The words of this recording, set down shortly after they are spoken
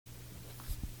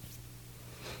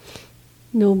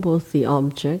Know both the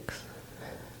objects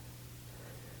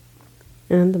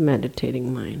and the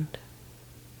meditating mind.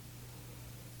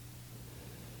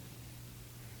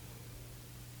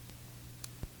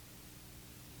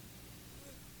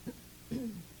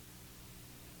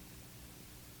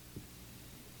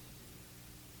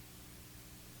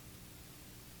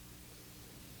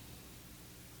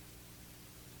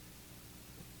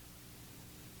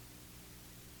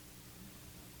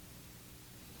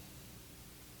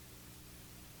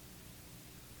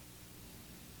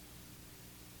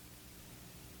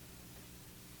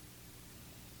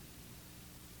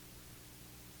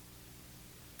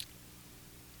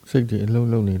စိတ်တွေအလုံး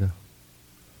လုံးနေတာ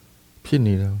ဖြစ်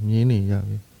နေတာမြင်နေရ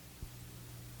ပြီ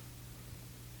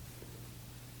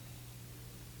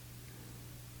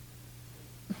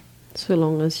So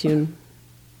long as you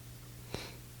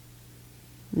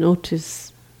notice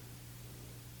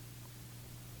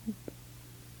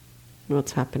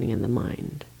what's happening in the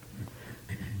mind,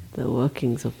 the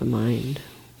workings of the mind,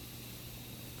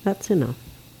 that's enough.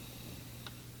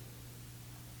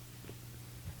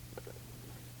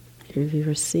 If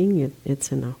you're seeing it,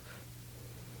 it's enough.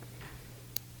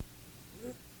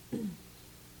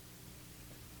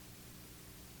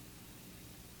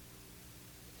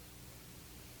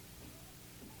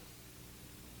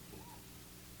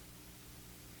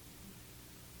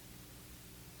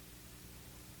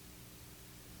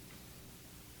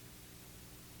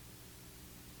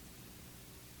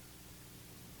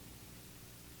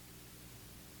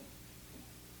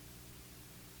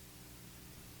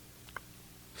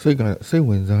စိတ်ကစိတ်ဝ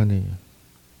င်စားနေ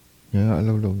ဉာဏ်ကအ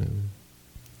လုံးလုံးနေပြီ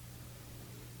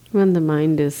When the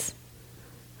mind is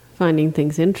finding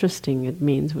things interesting, it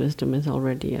means wisdom is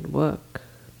already at work.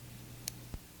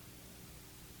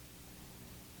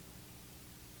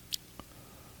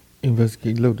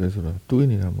 investigate လုပ်တယ်ဆိုတော့တွေး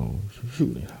နေတာမဟုတ်ဘူးရှု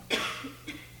နေတာ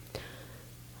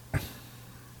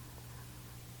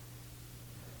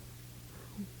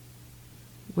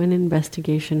When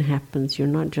investigation happens,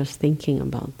 you're not just thinking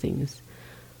about things,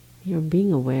 you're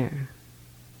being aware.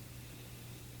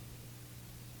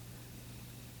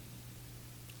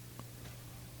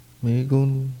 မေးခွ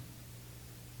န်း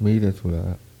မေးတယ်ဆိုတာ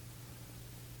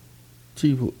ကြ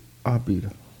ည့်ဖို့အားပေး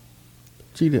တာ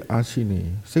ကြည့်တဲ့အားရှိနေ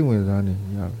စိတ်ဝင်စားနေ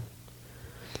ရပြီ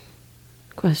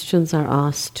Questions are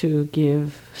asked to give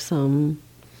some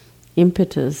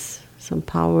impetus, some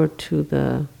power to the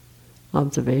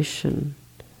observation,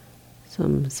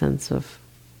 some sense of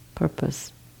purpose.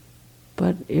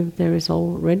 But if there is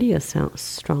already a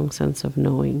strong sense of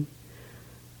knowing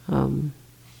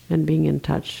and being in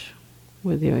touch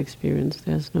with your experience,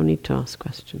 there's no need to ask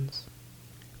questions.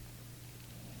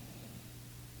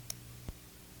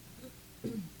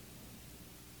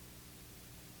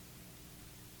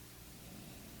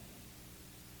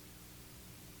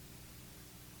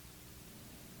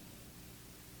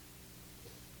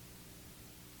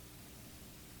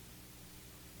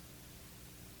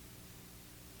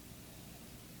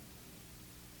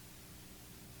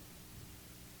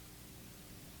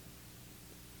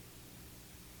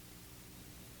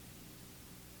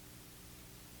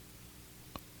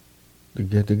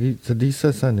 Tegi sedih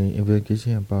sesat ni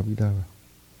investigation yang pabida.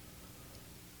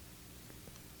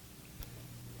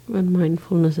 When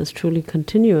mindfulness is truly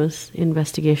continuous,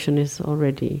 investigation is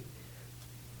already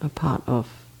a part of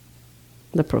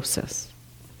the process.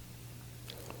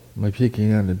 မဖြစ်ခင်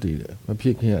ကလည်းတည်တယ်မဖြ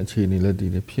စ်ခင်ကအခြေအနေလည်းတ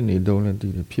ည်တယ်ဖြစ်နေတော့လည်းတ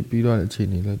ည်တယ်ဖြစ်ပြီးတော့အခြေ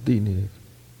အနေလည်းတည်နေတယ်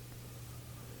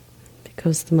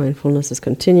Because the mindfulness is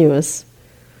continuous,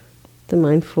 the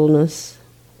mindfulness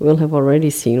will have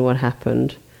already seen what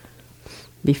happened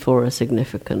before a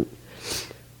significant,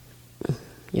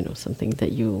 something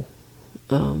that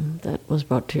that was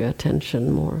brought to your attention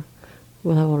more.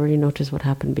 Will have already noticed what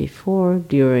happened before,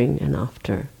 during, and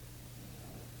after,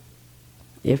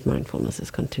 if mindfulness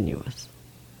is continuous.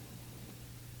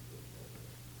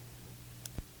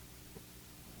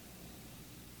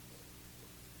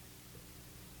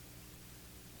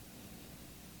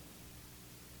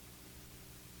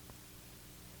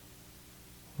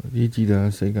 So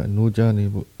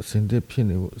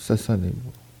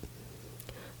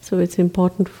it's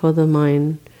important for the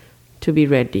mind to be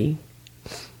ready,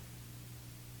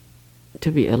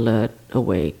 to be alert,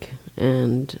 awake,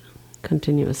 and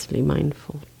continuously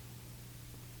mindful.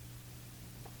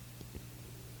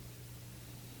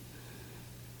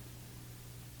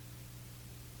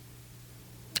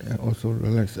 And also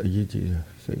relax.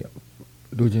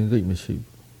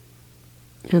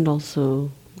 And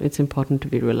also it's important to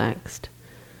be relaxed,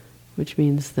 which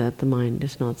means that the mind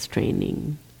is not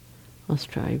straining or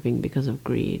striving because of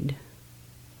greed.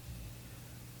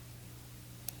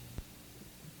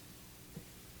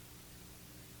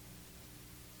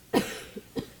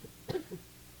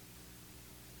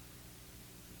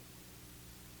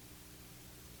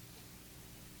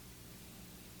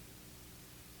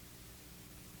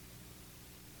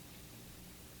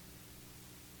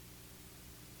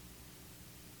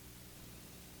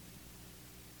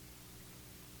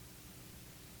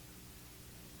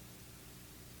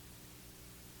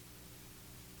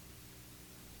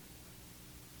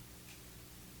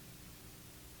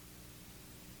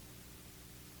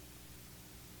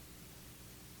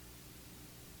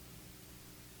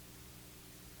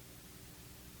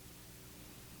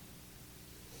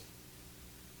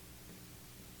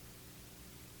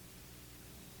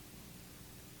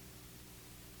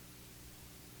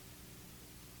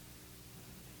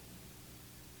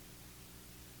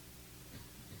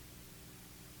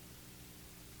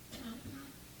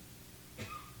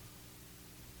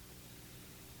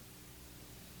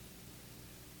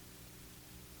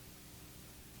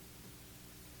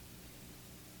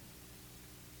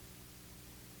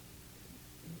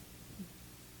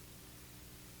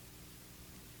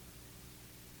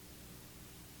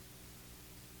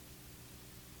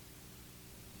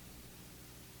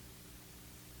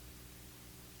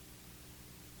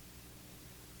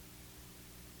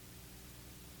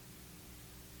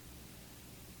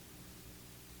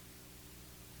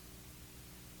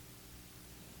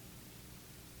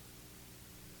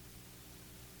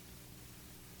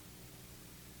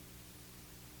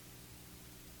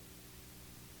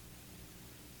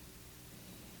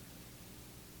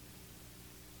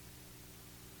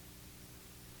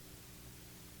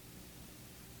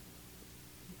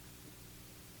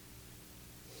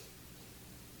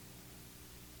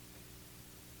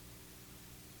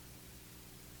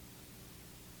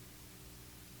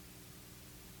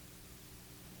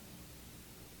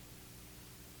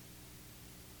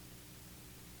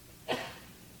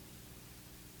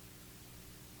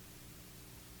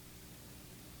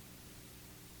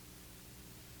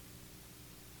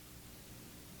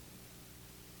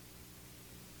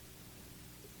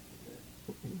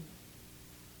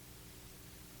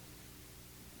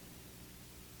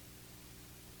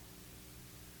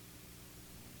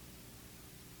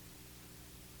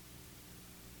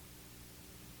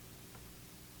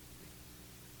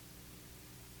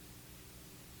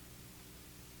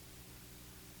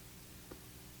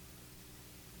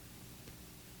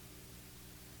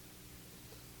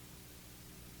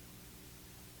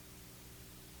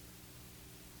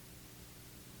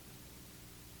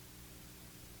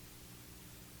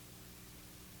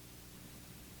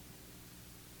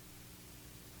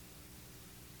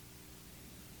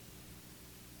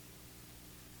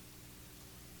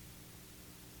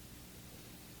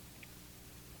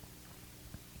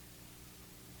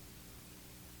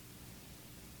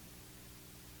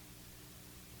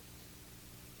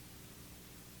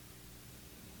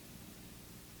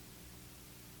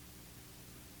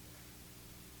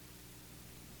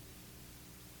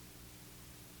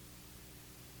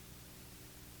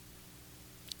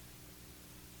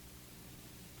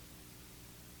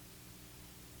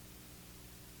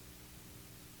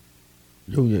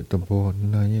 ရုပ်ရဲ့သဘော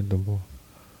နာရဲ့သဘော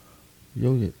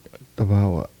ရုပ်ရဲ့သဘာ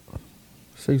ဝ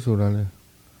စိတ်ဆိုတာလဲ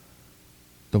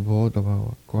သဘောသဘာဝ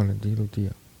quality လို့သိရ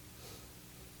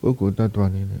ပုဂ္ဂိုလ်တ attva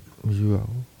နေနဲ့မယူရ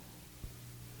ဘူး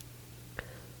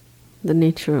The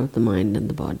nature of the mind and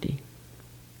the body,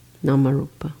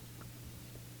 Namarupa.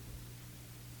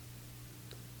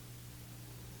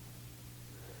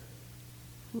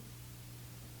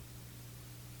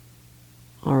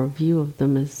 Our view of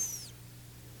them is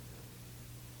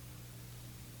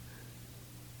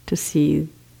to see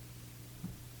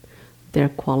their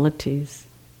qualities,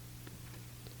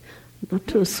 not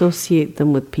to associate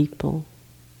them with people.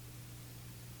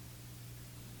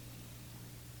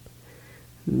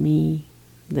 Me,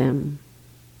 them,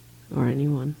 or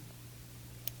anyone.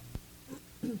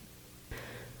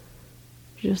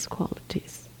 Just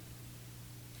qualities.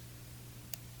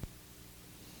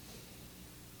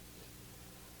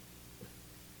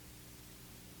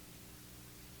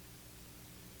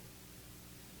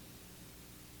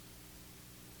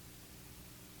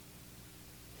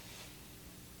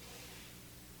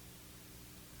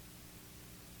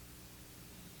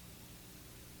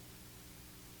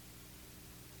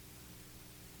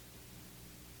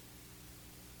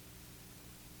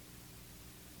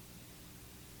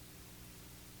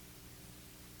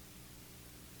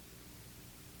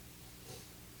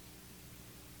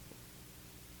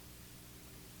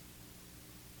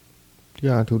တ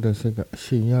ရားထုတ်တဲ့စိတ်ကအ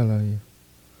ရှင်ရလာရင်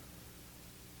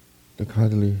တခါ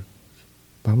တလေ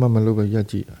ဘာမှမလုပ်ပဲရက်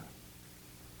ကြည့်တာ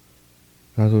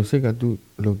ဒါဆိုစိတ်ကသူ့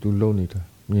အလုပ်သူလုပ်နေတာ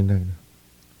မြင်နိုင်တယ်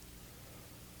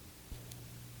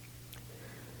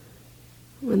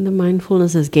When the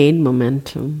mindfulness has gained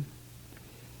momentum,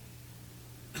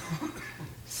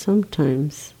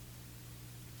 sometimes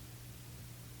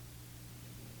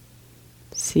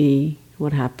see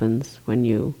what happens when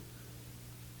you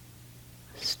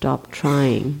stop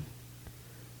trying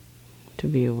to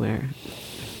be aware.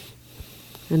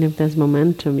 And if there's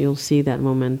momentum, you'll see that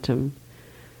momentum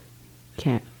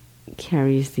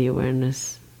carries the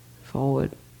awareness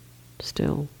forward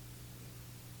still.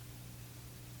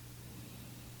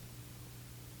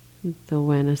 The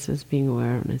awareness is being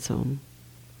aware on its own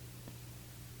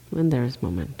when there is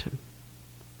momentum.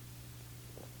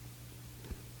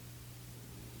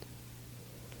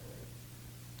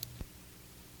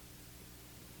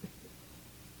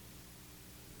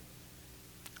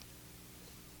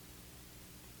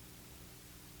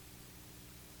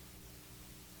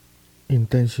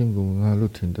 intention ကိုငါ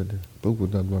လို့ထင်တတ်တယ်ပုဂ္ဂို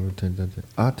လ်တ attva လို့ထင်တတ်တယ်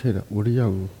အားထဲတာဝိရိယ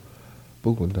ကိုပု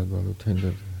ဂ္ဂိုလ်တ attva လို့ထင်တ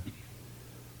တ်တယ်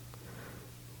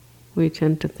We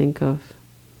tend to think of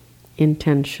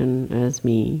intention as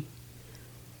me.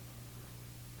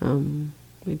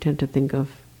 We tend to think of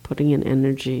putting in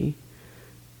energy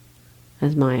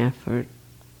as my effort.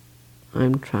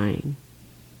 I'm trying.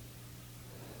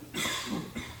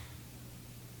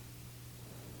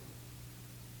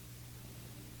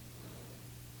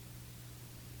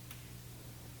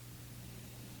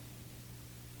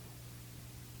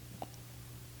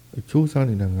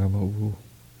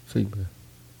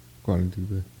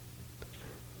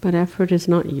 But effort is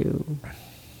not you.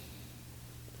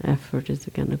 Effort is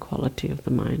again a quality of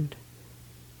the mind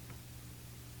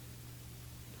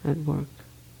at work.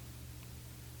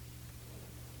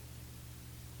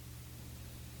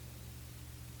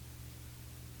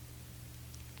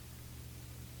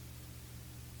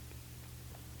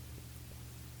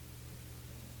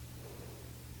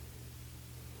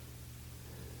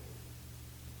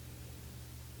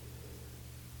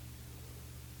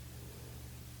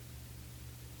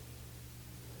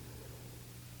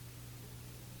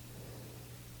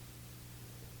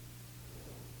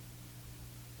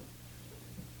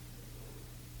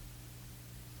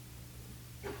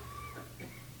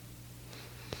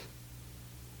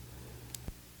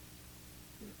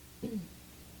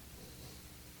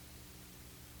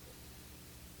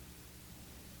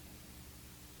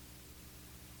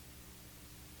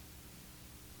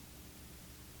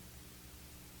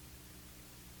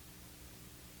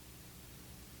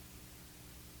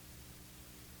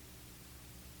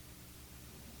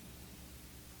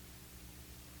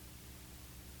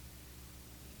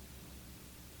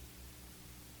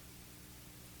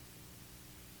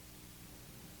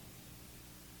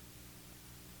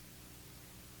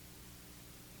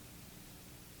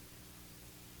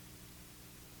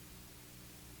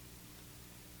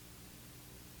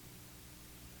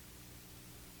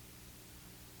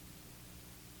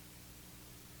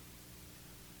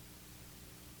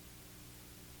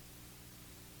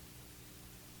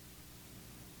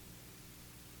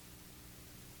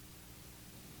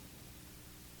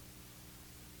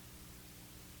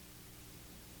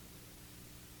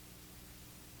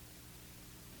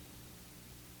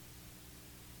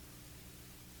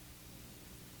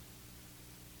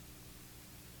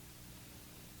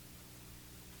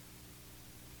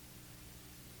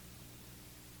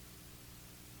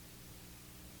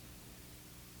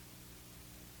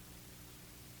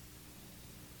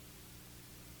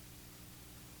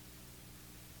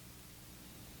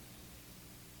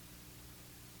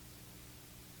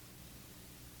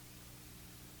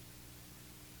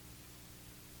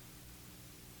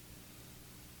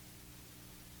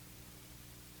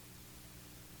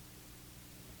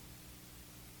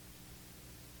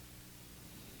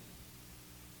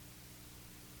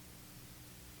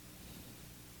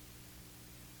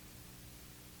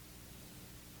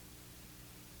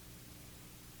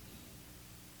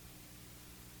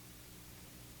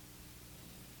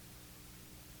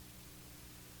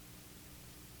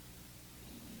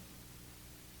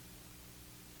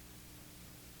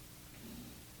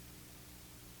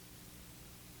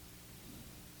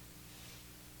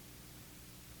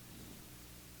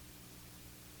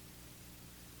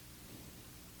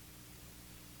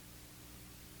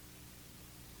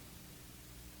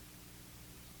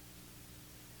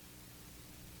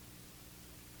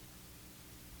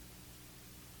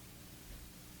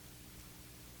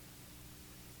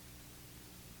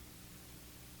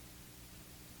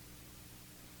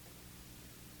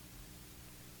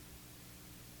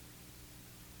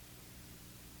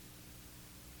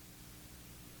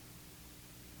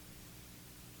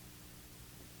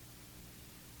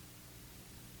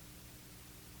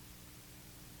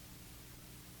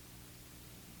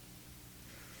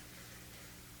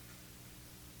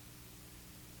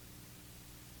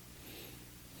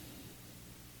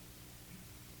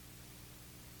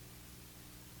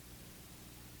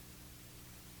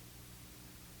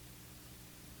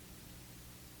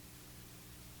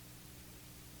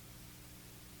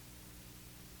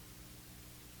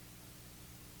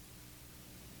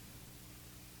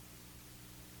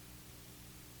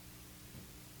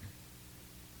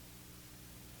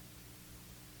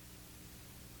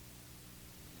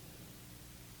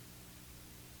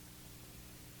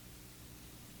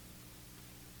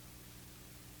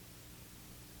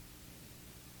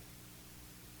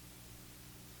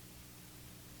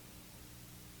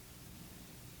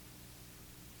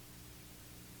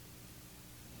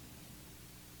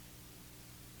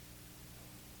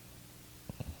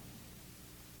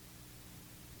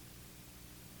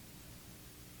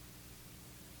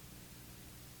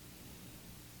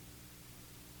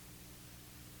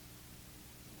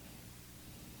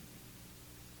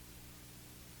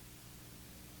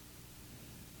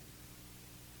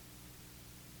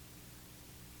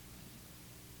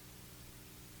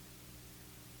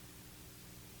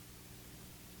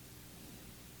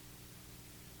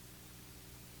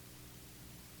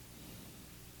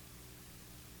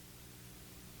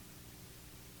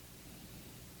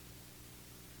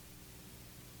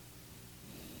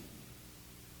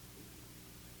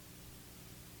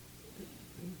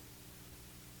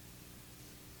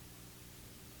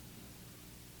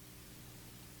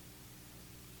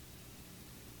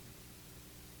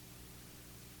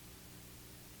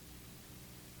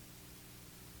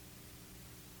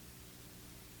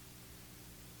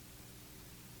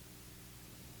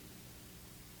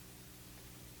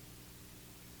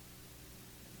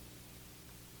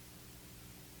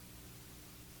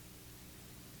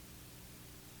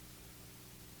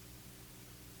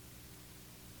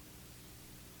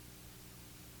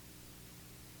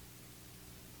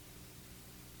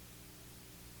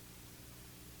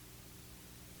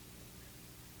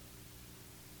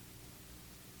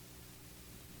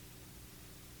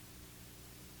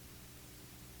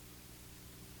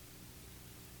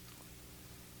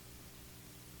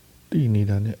 သိနေ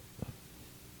တာနဲ့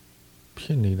ဖြ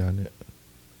စ်နေတာနဲ့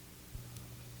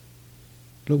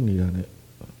လုပ်နေတာနဲ့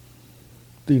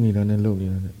သိနေတာနဲ့လုပ်နေ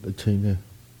တာနဲ့တစ်ချိန်နဲ့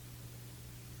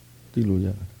သိလို့ရ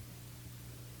တယ်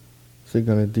စိတ်က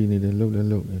လည်းသိနေတယ်လုပ်လည်း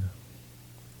လုပ်နေတာ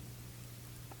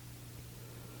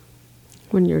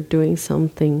When you're doing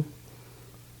something,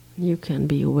 you can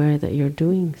be aware that you're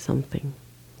doing something.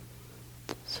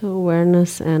 So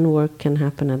awareness and work can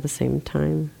happen at the same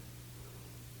time.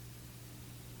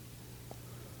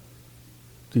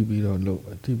 သိပြီးတော့လုပ်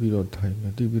သိပြီးတော့ထိုင်မ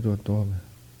ယ်သိပြီးတော့သွားမယ်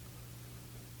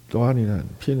သွားနေတာ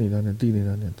ဖြစ်နေတာနဲ့သိနေ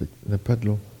တာနဲ့တစ်ဖက်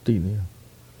လုံးသိနေတာ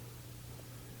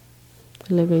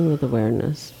Living with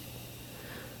awareness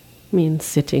means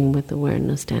sitting with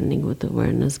awareness, standing with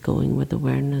awareness, going with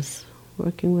awareness,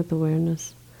 working with awareness.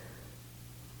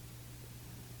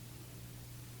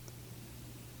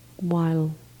 While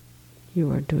you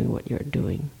are doing what you're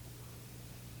doing.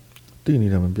 သိနေ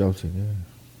တာမပြောက်စင်နဲ့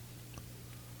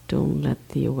Don't let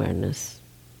the awareness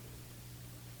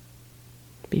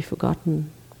be forgotten.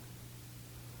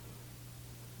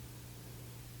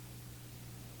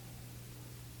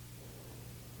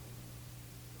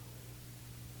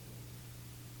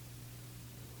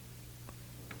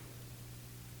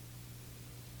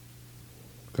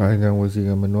 Kayan kang wasi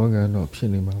ka manoga no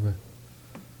pshini ma be.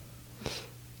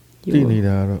 Ti ni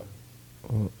da ro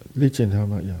lechin tha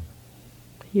ma ya.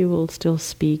 You will still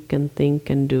speak and think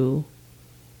and do,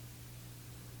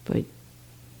 but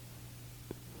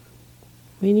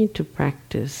we need to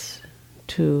practice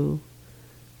to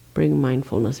bring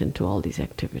mindfulness into all these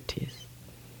activities.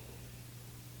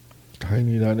 Thai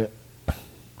ni da ne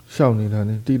shao ni da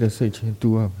ne ti de sait chin tu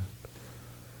ya ma.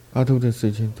 A thu de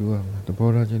sait chin tu ya ma. Thabo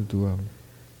ra chin tu ya ma.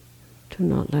 Do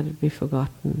not let it be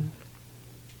forgotten.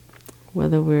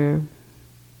 Whether we're,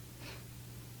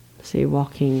 say,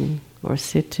 walking or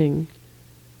sitting,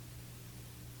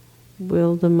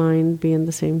 will the mind be in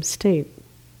the same state?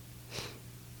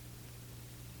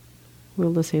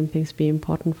 Will the same things be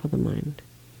important for the mind?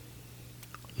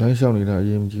 Lai shao ni da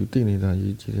yi ma ji ti ni da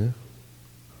yi ji de.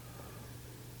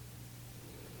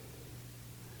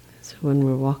 So when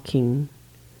we're walking,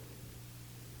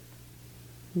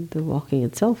 the walking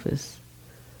itself is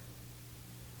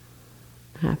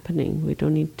happening. We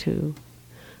don't need to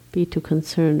be too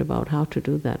concerned about how to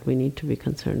do that. We need to be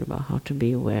concerned about how to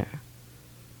be aware.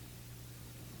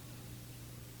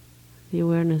 The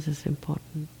awareness is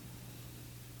important.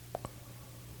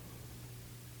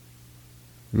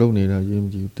 Lo ni da yi ma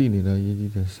ji ti ni da yi ji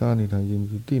de. Sa ni da yi ma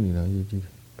ji ti ni da yi ji de.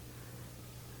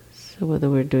 So whether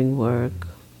we're doing work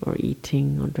or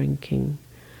eating or drinking,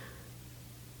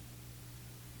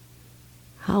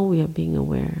 how we are being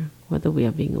aware, whether we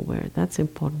are being aware, that's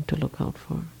important to look out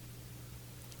for.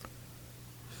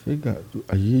 Sei ka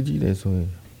a yi ji de so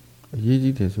yin a yi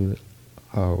ji de so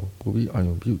ha ko bi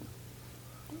ayon pyu.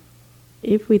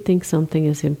 If we think something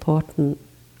is important,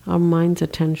 our mind's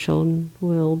attention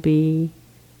will be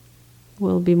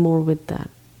more with that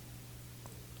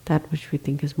which we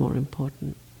think is more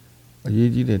important. A yi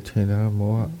ji de chen da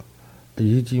mo a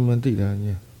yi ji man ti da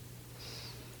ni.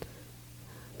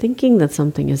 Thinking that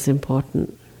something is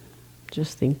important,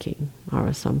 just thinking our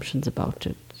assumptions about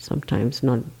it, sometimes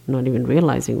not even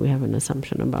realizing we have an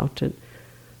assumption about it,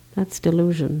 that's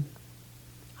delusion.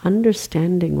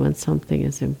 Understanding when something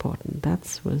is important,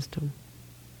 that's wisdom.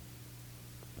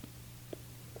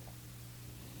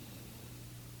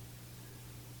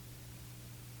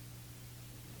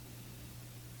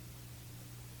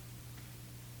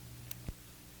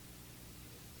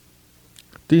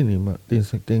 Ti ni ma tin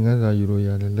kan sa yu lo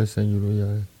ya de lesson yu lo ya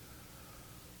de.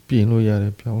 Pyin lo ya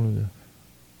de pyaung lo ya.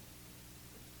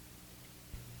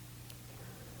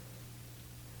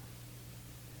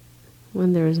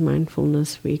 When there is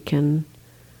mindfulness, we can,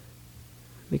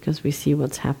 because we see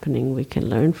what's happening, we can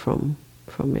learn from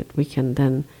it. We can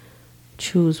then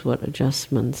choose what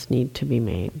adjustments need to be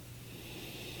made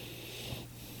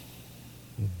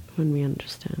when we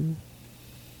understand.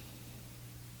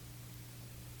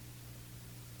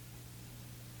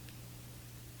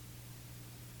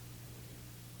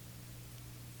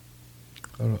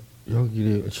 Yogi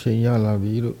de chen ya la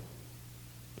bi lo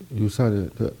yu sa de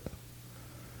atwet.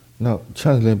 Now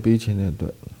chance လည်းပေးခြင်းတဲ့အတွ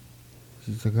က်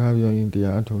ဒီစကားပြောရင်တ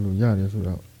ရားအထုတ်လို့ရတယ်ဆို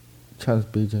တော့ chance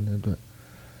ပေးခြင်းတဲ့အတွက်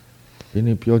ဒီ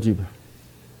နေ့ပြောကြည့်ပါ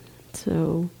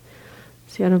So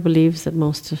Sayadaw believes that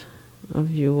most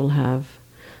of you will have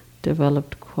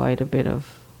developed quite a bit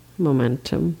of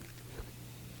momentum.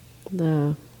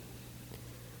 The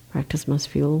practice must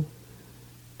feel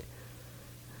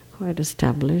quite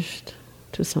established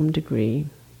to some degree.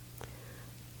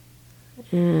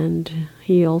 And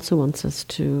he also wants us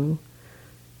to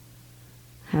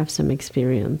have some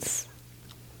experience.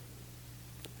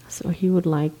 So he would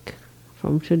like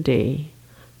from today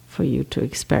for you to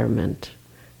experiment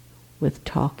with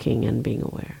talking and being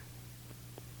aware.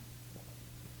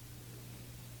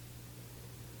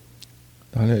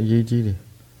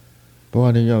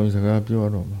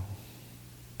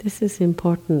 This is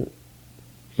important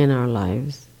in our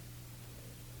lives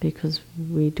because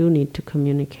we do need to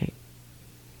communicate.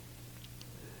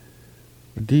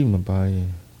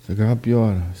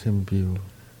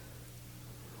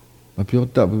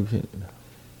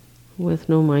 With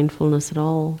no mindfulness at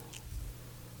all,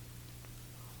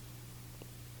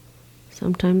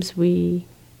 sometimes we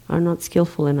are not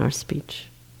skillful in our speech.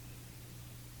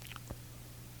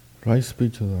 Right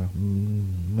speech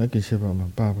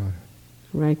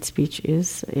Right speech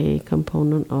is a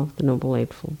component of the Noble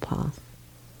Eightfold Path.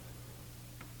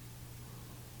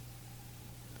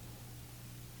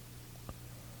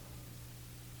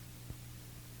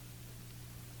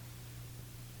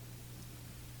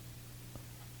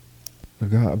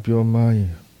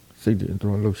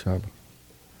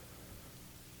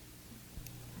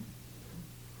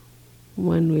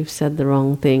 When we've said the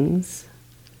wrong things,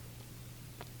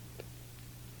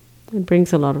 it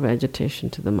brings a lot of agitation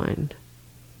to the mind.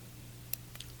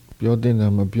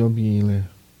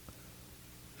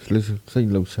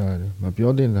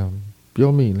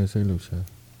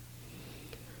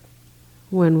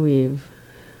 When we've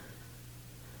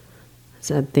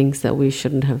said things that we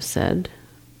shouldn't have said,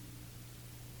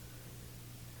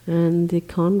 and the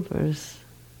converse,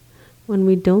 when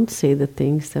we don't say the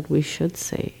things that we should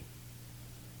say,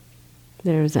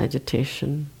 there is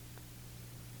agitation.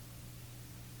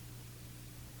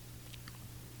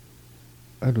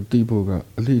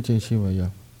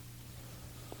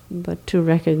 But to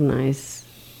recognize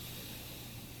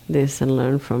this and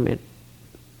learn from it,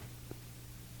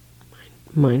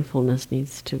 mindfulness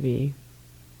needs to be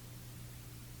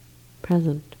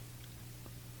present.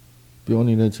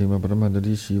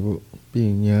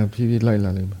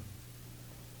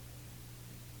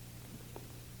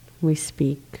 We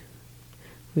speak.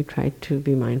 We try to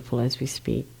be mindful as we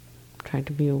speak. Try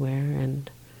to be aware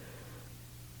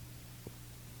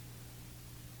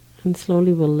and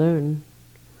slowly we'll learn.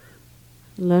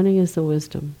 Learning is the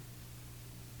wisdom.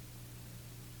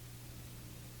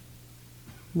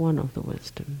 One of the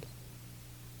wisdoms.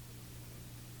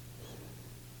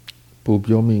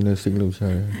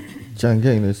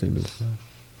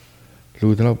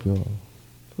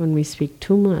 When we speak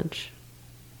too much,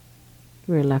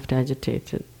 we're left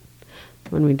agitated.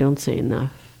 When we don't say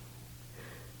enough,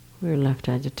 we're left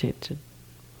agitated.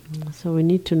 So we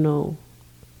need to know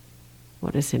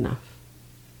what is enough,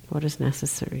 what is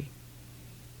necessary.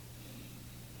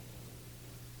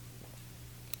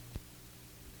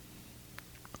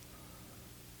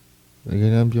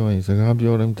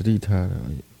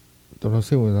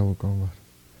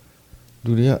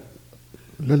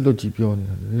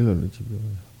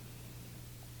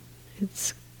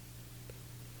 It's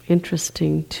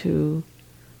interesting to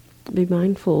be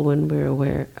mindful when we're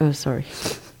aware.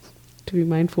 To be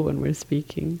mindful when we're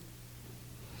speaking.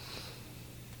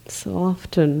 So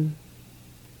often,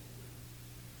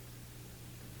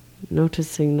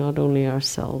 noticing not only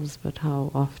ourselves, but how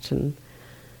often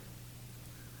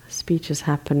speech is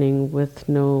happening with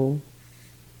no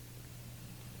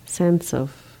sense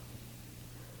of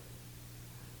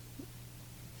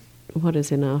what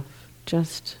is enough.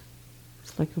 Just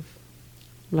it's like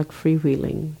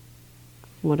freewheeling.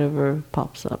 Whatever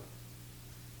pops up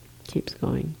keeps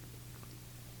going.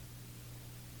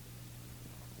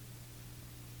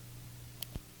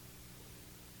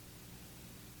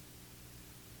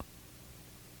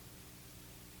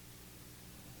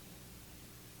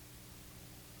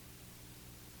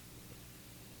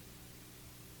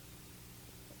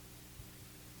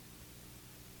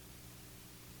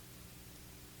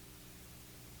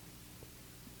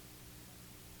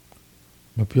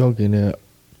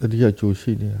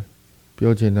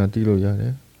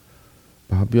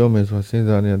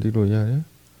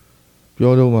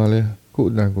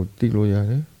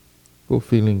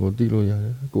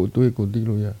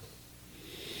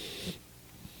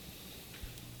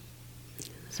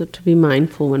 So to be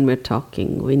mindful when we're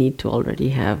talking, we need to already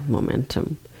have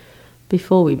momentum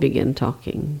before we begin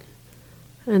talking.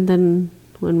 And then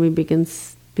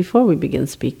before we begin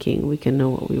speaking, we can know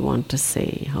what we want to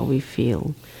say, how we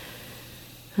feel.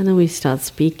 And then we start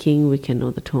speaking, we can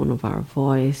know the tone of our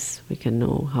voice, we can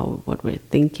know what we're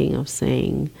thinking of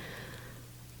saying,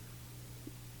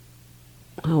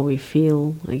 how we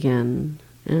feel again.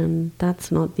 And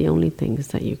that's not the only things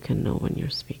that you can know when you're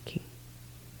speaking.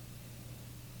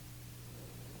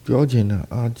 ပြောချင်တာ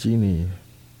အားကြီးနေ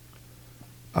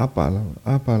အားပါ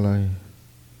လာရင်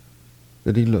တ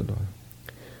တိလွတ်သွား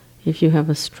If you have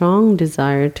a strong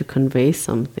desire to convey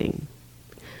something,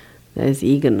 there is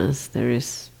eagerness, there is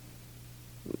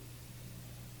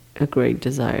a great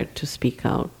desire to speak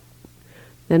out,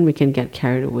 then we can get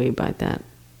carried away by that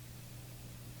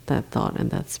thought and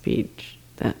that speech.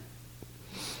 That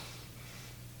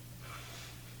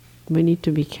we need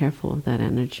to be careful of that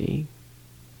energy.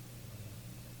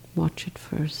 Watch it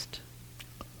first.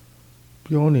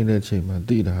 ပြောနေတဲ့အချိန်မှာ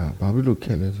သိတာဘာဖြစ်လို့ခ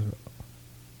က်လဲဆိုတော့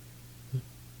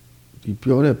ဒီ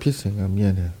ပြောတဲ့ဖြစ်စဉ်ကမြ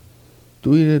င်တယ်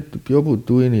တွေးတဲ့ပြောဖို့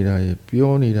တွေးနေတာရယ်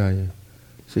ပြောနေတာရယ်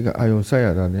စိတ်ကအာယုံဆက်ရ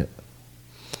တာနဲ့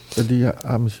တတိယ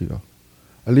အားမရှိတော့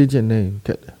အလေးချက်နေခ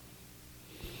က်တယ်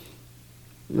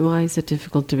Why is it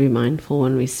difficult to be mindful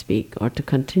when we speak, or to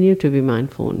continue to be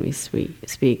mindful when we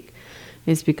speak?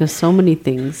 It's because so many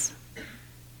things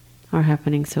are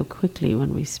happening so quickly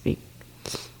when we speak.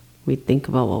 We think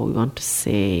about what we want to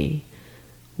say.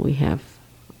 We have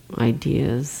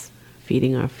ideas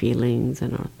feeding our feelings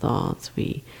and our thoughts.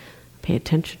 We pay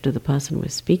attention to the person we're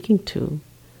speaking to.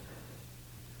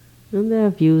 And there are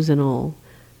views and all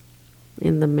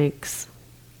in the mix.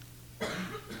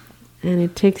 And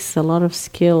it takes a lot of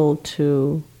skill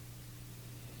to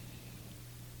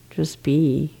just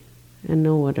be and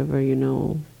know whatever you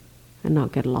know and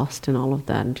not get lost in all of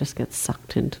that and just get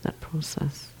sucked into that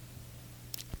process.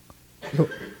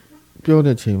 ပြော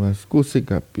တဲ့ချိန်မှာကိုယ်စိတ်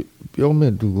ကပြော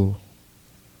မဲ့သူကို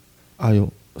အာယုံ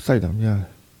စိုက်တာများတယ်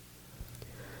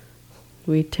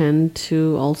We tend to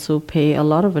also pay a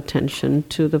lot of attention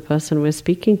to the person we're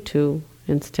speaking to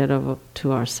instead of to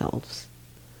ourselves.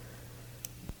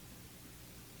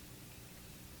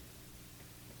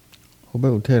 ဟိုဘ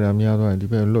က်ကိုထည့်တာများသွားရင်ဒီ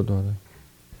ဘက်လွတ်သွားတယ်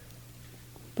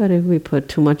But if we put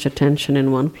too much attention in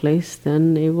one place, then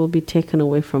it will be taken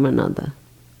away from another.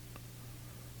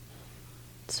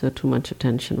 So too much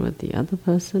attention with the other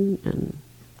person, and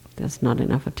there's not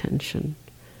enough attention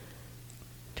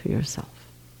to yourself.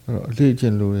 အဲ့တော့အလေးချ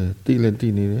င်းလို့တယ်တိလည်းတိ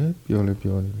နေတယ်ပြောလည်း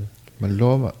ပြောနေတယ်မ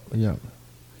လောမရဘူး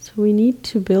So we need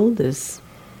to build this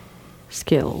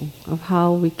skill of how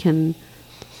we can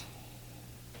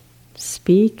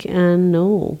speak and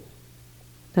know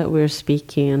that we're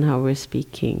speaking and how we're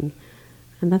speaking.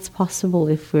 And that's possible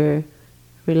if we're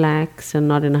relaxed and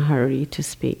not in a hurry to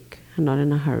speak and not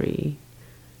in a hurry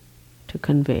to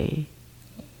convey.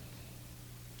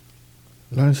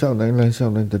 လမ်းလျှောက်တိုင်း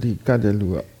တတိကတ်တဲ့လူ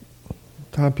က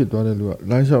ထားဖြစ်သွားတဲ့လူက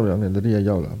လမ်းလျှောက်ရတဲ့တတိယ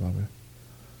ရောက်လာပါမယ်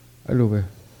အဲ့လိုပဲ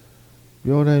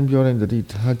ပြောတိုင်းတတိ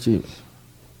ထားကြည့်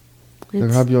စ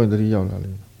ကားပြောရင်တတိရောက်လာလိ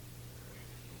မ့်မယ်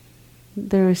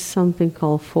There is something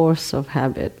called force of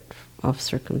habit, of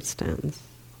circumstance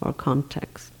or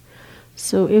context.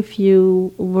 So if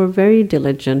you were very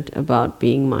diligent about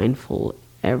being mindful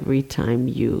every time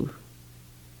you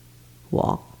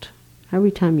walked,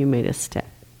 every time you made a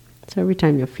step, so every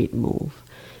time your feet move,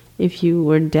 if you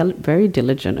were very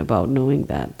diligent about knowing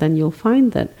that, then you'll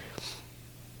find that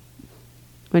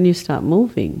when you start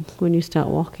moving, when you start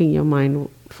walking, your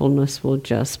mindfulness will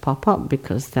just pop up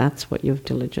because that's what you've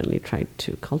diligently tried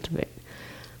to cultivate.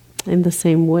 In the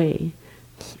same way,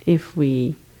 if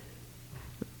we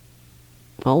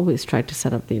always try to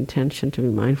set up the intention to be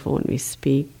mindful when we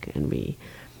speak, and we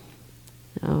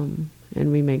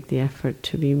make the effort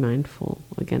to be mindful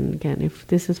again and again, if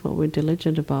this is what we're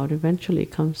diligent about, eventually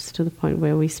it comes to the point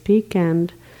where we speak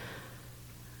and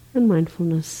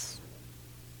mindfulness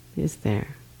is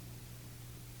there.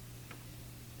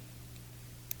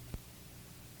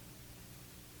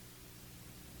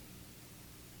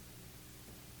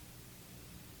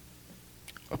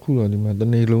 အခုတော့ဒီမှာတ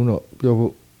နေ့လုံးတော့ပြော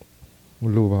ဖို့မ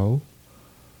လိုပါဘူး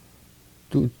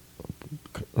သူ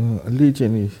အလေးချ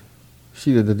င်းနေရှိ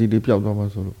တဲ့တတိလေးပျောက်သွားမှာ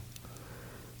ဆိုလို့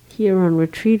Here on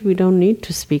retreat, we don't need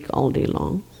to speak all day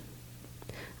long.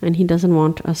 And he doesn't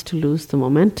want us to lose the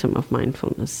momentum of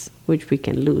mindfulness, which we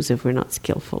can lose if we're not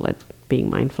skillful at being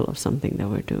mindful of something that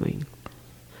we're doing,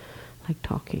 like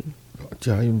talking.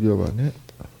 ကြာရင်ပြောပါနဲ့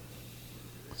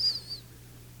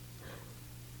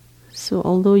So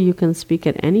although you can speak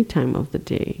at any time of the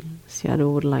day, Sayadaw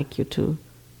would like you to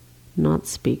not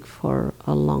speak for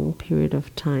a long period of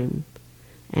time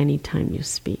anytime you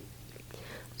speak.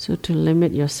 So to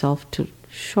limit yourself to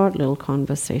short little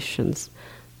conversations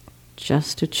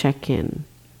just to check in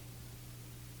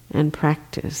and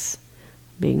practice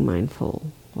being mindful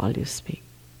while you speak.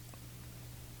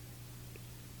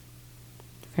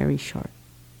 Very short.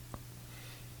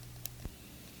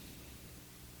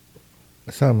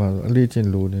 အစမှာအလေးချင်း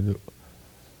လိုနေလို့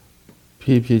ဖြ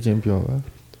ည်းချင်းပြောပါ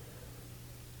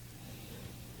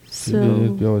So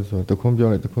ပြောဆိုတခွန်းပြော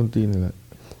လိုက်တခွန်းတီးနေလိုက်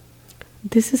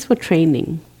This is for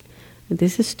training.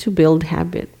 This is to build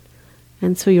habit.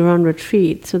 And so you're on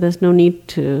retreat, so there's no need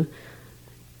to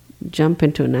jump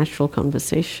into a natural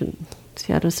conversation.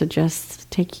 Sayadaw suggests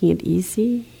taking it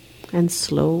easy and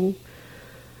slow.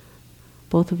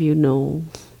 Both of you know.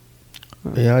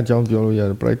 Practice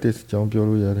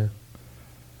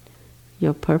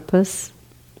your purpose.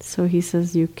 So he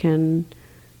says you can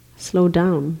slow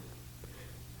down.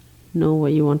 Know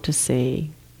what you want to say.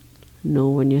 Know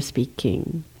when you're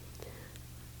speaking.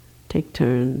 Take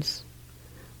turns.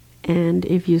 And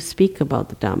if you speak about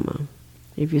the Dhamma,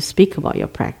 if you speak about your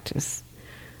practice,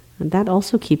 and that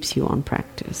also keeps you on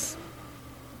practice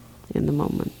in the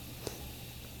moment.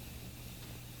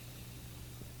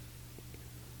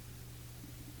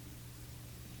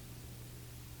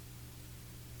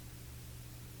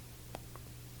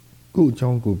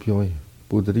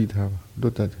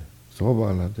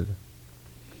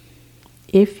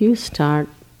 If you start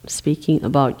speaking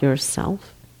about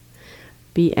yourself,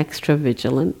 be extra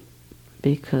vigilant,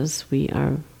 because we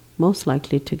are most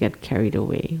likely to get carried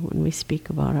away when we speak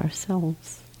about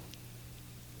ourselves.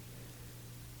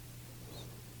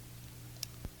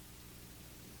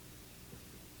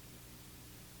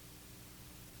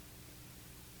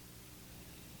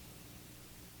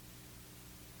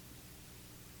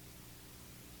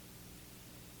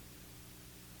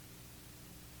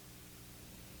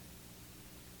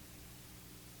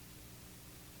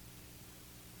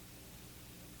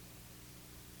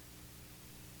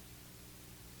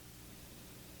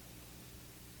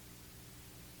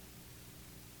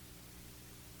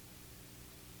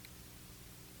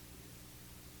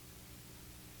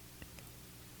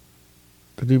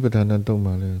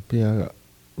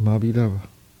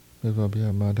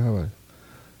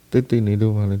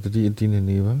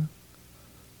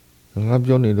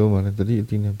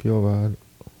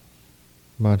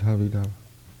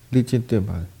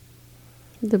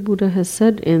 The Buddha has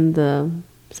said in the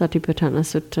Satipatthana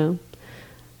Sutta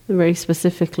very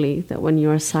specifically that when you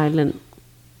are silent,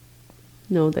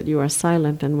 know that you are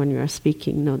silent, and when you are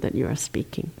speaking, know that you are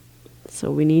speaking. So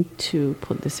we need to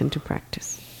put this into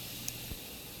practice.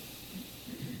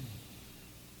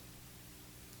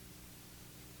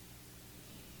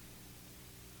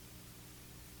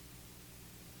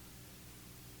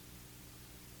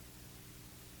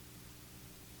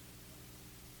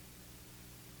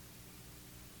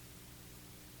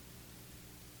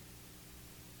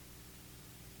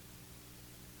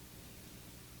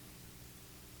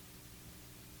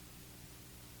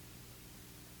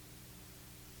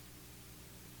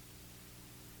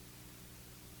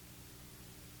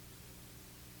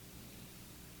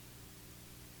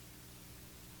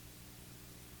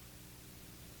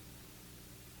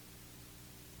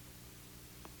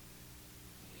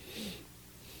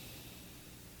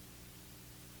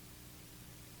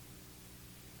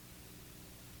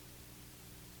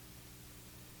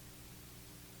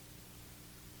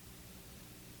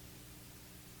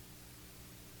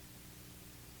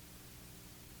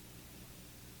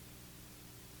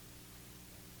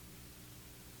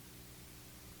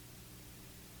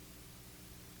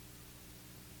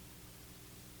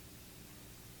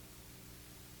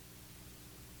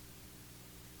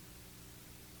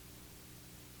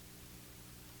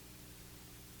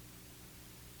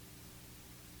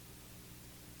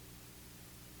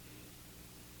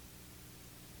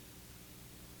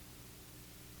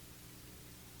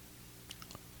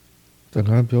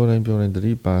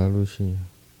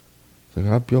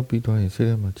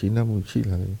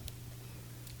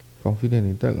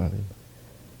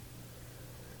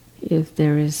 If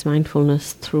there is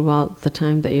mindfulness throughout the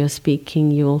time that you're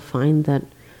speaking, you will find that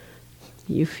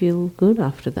you feel good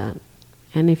after that.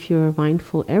 And if you're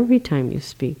mindful every time you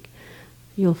speak,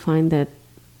 you'll find that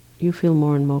you feel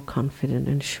more and more confident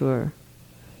and sure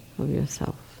of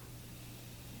yourself.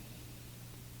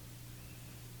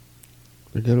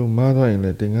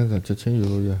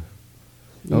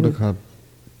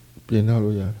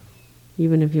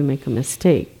 Even if you make a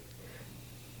mistake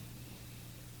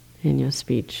in your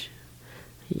speech,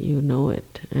 you know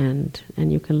it, and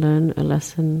you can learn a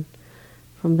lesson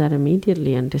from that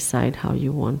immediately and decide how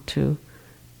you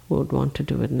would want to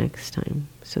do it next time,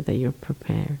 so that you're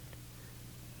prepared.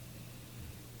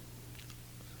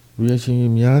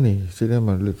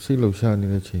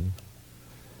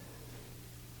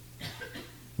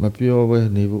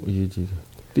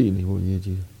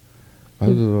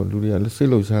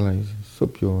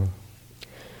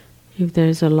 If there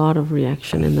is a lot of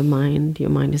reaction in the mind, your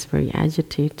mind is very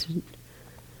agitated,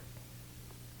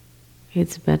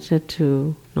 it's better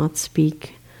to not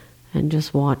speak and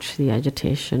just watch the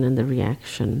agitation and the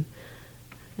reaction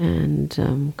and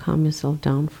calm yourself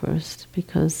down first,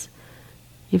 because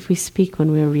if we speak when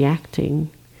we're reacting,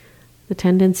 the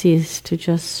tendency is to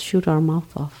just shoot our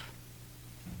mouth off.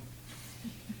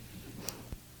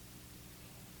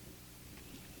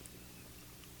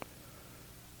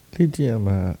 လေ့ကျင့်ရ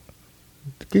မှာ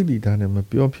ကိဋ္တိတာနဲ့မ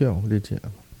ပြောဖြစ်အောင်လေ့ကျင့်ရ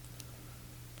မှာ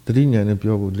တတိညာနဲ့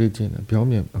ပြောဖို့လေ့ကျင့်တာပြောင်း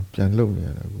ပြန်လုပ်နေရ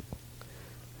တာကို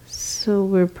So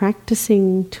we're practicing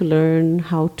to learn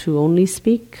how to only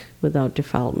speak without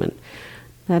defilement.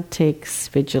 That takes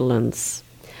vigilance,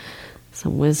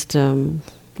 some wisdom,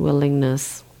 willingness.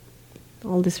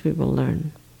 All this we will learn.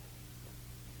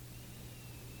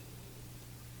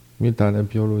 မေတ္တာနဲ့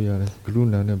ပြောလို့ရတယ်ကရု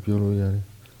ဏာနဲ့ပြောလို့ရတယ်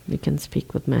We can speak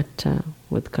with metta,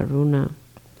 with karuna.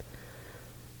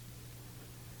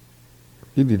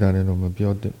 ကိဋ္တိတာနဲ့တော့မ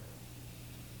ပြောသင့်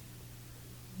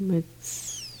It's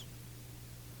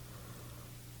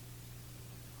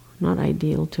not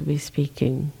ideal to be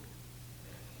speaking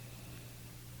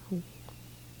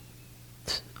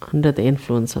under the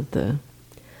influence of the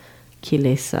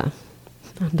kilesa,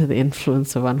 under the influence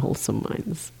of unwholesome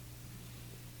minds.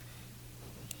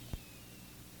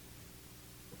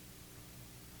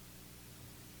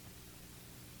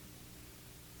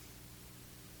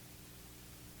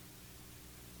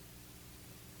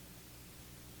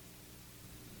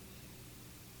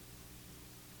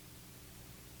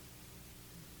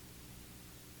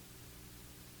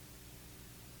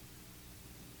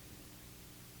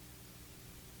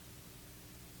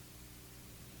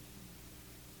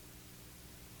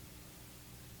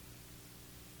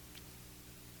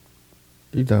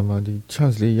 ဒီတမ်းမှာဒီ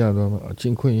chance လေးရသွားမှာအချ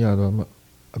င်းခွင့်ရသွားမှာ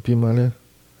အပြင်မှာလဲ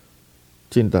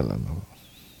ကျင့်တတ်လာမှာ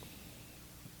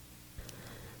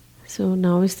So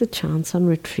now is the chance on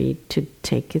retreat to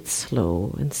take it slow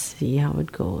and see how it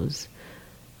goes,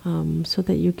 so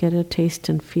that you get a taste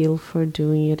and feel for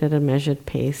doing it at a measured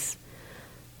pace.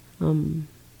 And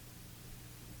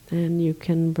you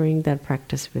can bring that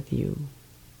practice with you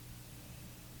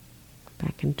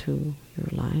back into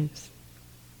your lives.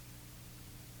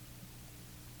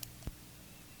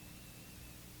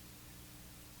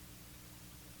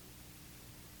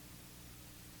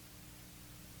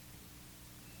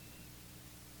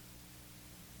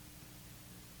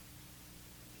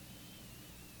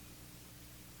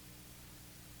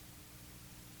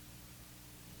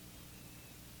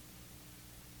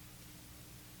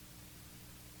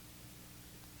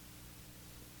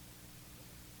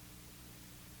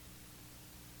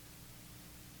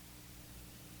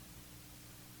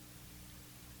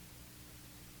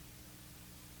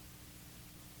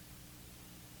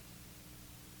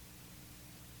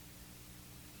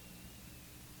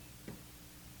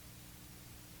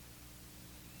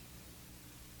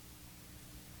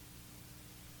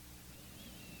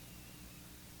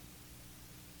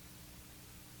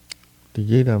 The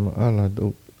Yedam Allah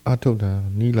Atoda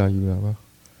Nila Yurava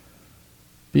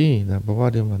being that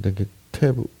Bavadima they get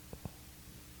taboo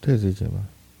Tezijama.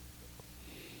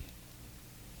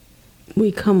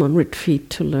 We come on retreat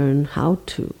to learn how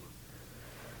to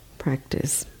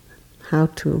practice, how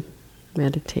to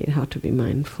meditate, how to be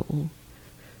mindful.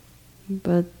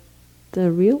 But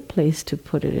the real place to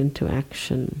put it into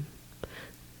action,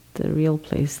 the real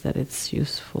place that it's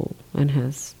useful and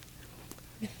has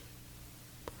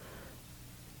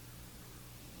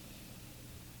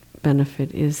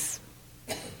benefit is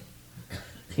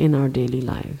in our daily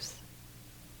lives.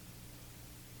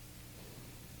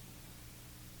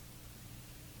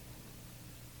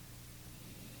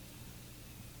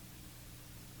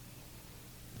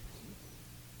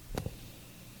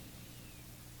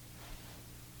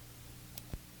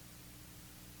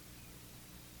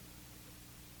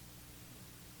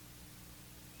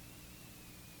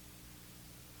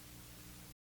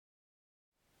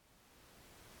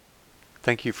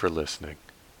 Thank you for listening.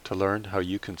 To learn how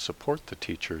you can support the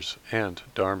teachers and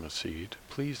Dharma Seed,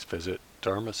 please visit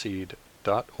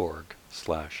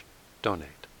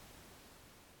dharmaseed.org/donate.